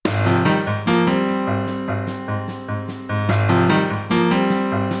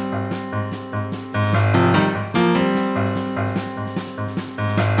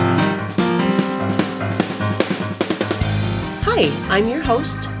Hi, I'm your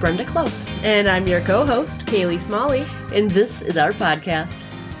host, Brenda Close. And I'm your co-host, Kaylee Smalley. And this is our podcast,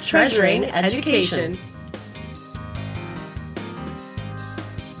 Treasuring Education.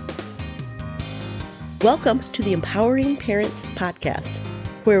 Welcome to the Empowering Parents Podcast,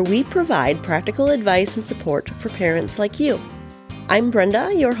 where we provide practical advice and support for parents like you. I'm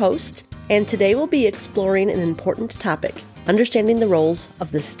Brenda, your host, and today we'll be exploring an important topic, understanding the roles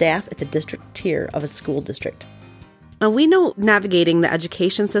of the staff at the district tier of a school district. We know navigating the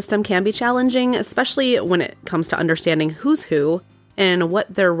education system can be challenging, especially when it comes to understanding who's who and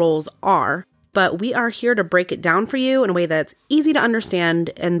what their roles are. But we are here to break it down for you in a way that's easy to understand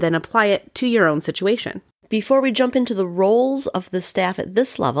and then apply it to your own situation. Before we jump into the roles of the staff at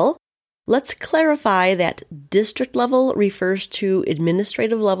this level, let's clarify that district level refers to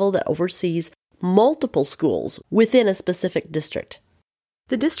administrative level that oversees multiple schools within a specific district.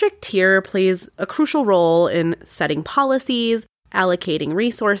 The district tier plays a crucial role in setting policies, allocating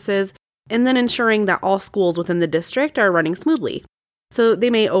resources, and then ensuring that all schools within the district are running smoothly. So they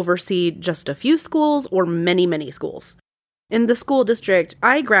may oversee just a few schools or many schools. In the school district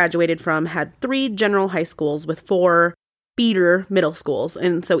I graduated from had 3 general high schools with 4 feeder middle schools.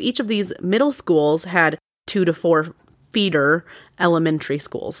 And so each of these middle schools had 2 to 4 feeder elementary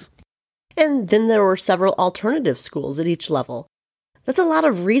schools. And then there were several alternative schools at each level. That's a lot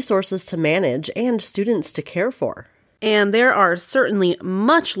of resources to manage and students to care for. And there are certainly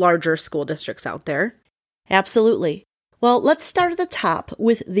much larger school districts out there. Absolutely. Well, let's start at the top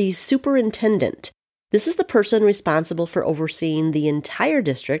with the superintendent. This is the person responsible for overseeing the entire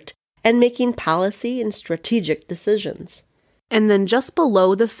district and making policy and strategic decisions. And then just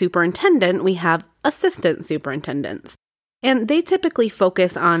below the superintendent, we have assistant superintendents. And they typically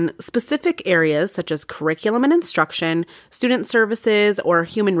focus on specific areas such as curriculum and instruction, student services, or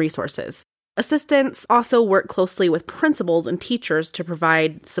human resources. Assistants also work closely with principals and teachers to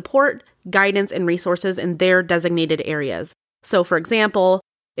provide support, guidance, and resources in their designated areas. So, for example,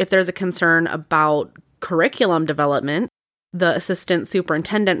 if there's a concern about curriculum development, the assistant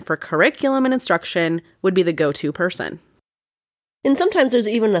superintendent for curriculum and instruction would be the go-to person. And sometimes there's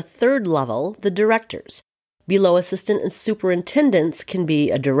even a third level, the directors. Below assistant and superintendents can be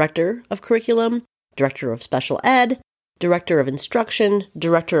a director of curriculum, director of special ed, director of instruction,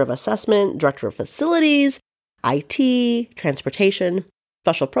 director of assessment, director of facilities, IT, transportation,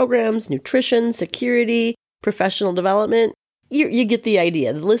 special programs, nutrition, security, professional development. You get the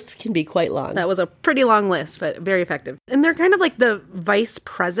idea. The list can be quite long. That was a pretty long list, but very effective. And they're kind of like the vice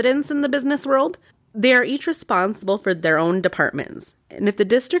presidents in the business world. They are each responsible for their own departments. And if the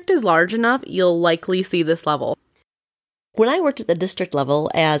district is large enough, you'll likely see this level. When I worked at the district level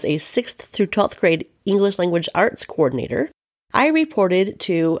as a 6th through 12th grade English language arts coordinator, I reported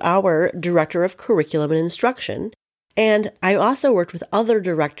to our director of curriculum and instruction, and I also worked with other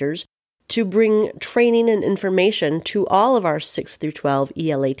directors to bring training and information to all of our 6th through 12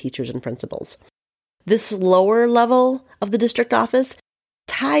 ELA teachers and principals. This lower level of the district office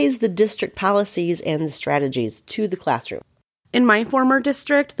ties the district policies and the strategies to the classroom. In my former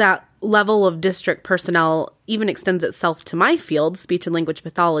district, that level of district personnel even extends itself to my field, speech and language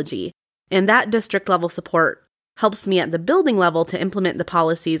pathology. And that district level support helps me at the building level to implement the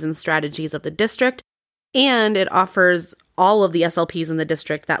policies and strategies of the district. And it offers all of the SLPs in the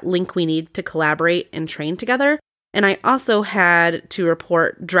district that link we need to collaborate and train together. And I also had to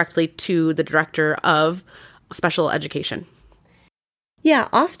report directly to the director of special education. Yeah,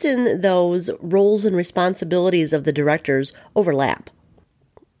 often those roles and responsibilities of the directors overlap.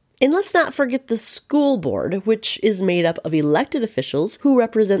 And let's not forget the school board, which is made up of elected officials who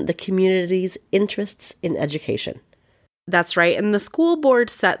represent the community's interests in education. That's right. And the school board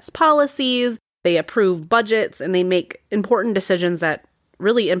sets policies, they approve budgets, and they make important decisions that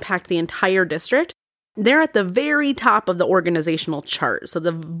really impact the entire district. They're at the very top of the organizational chart, so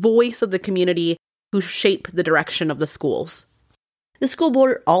the voice of the community who shape the direction of the schools. The school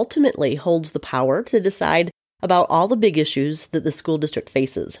board ultimately holds the power to decide about all the big issues that the school district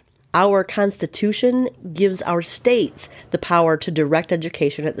faces. Our Constitution gives our states the power to direct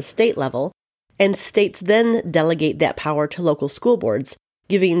education at the state level, and states then delegate that power to local school boards,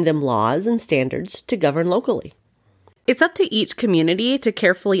 giving them laws and standards to govern locally. It's up to each community to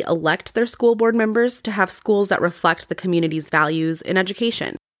carefully elect their school board members to have schools that reflect the community's values in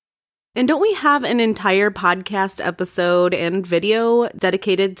education. And don't we have an entire podcast episode and video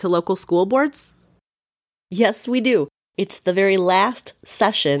dedicated to local school boards? Yes, we do. It's the very last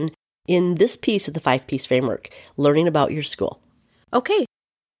session in this piece of the 5-piece framework, learning about your school. Okay,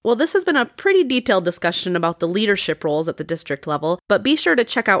 Well, this has been a pretty detailed discussion about the leadership roles at the district level, but be sure to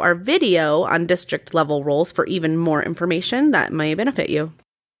check out our video on district level roles for even more information that may benefit you.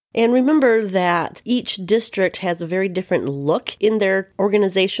 And remember that each district has a very different look in their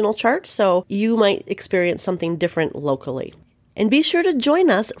organizational chart, so you might experience something different locally. And be sure to join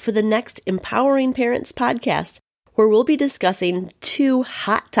us for the next Empowering Parents podcast, where we'll be discussing 2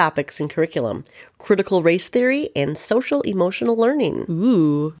 hot topics in curriculum: critical race theory and social emotional learning.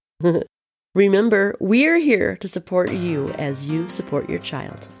 Ooh. Remember, we're here to support you as you support your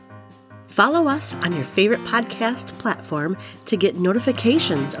child. Follow us on your favorite podcast platform to get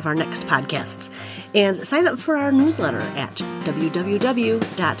notifications of our next podcasts, and sign up for our newsletter at www.treasuring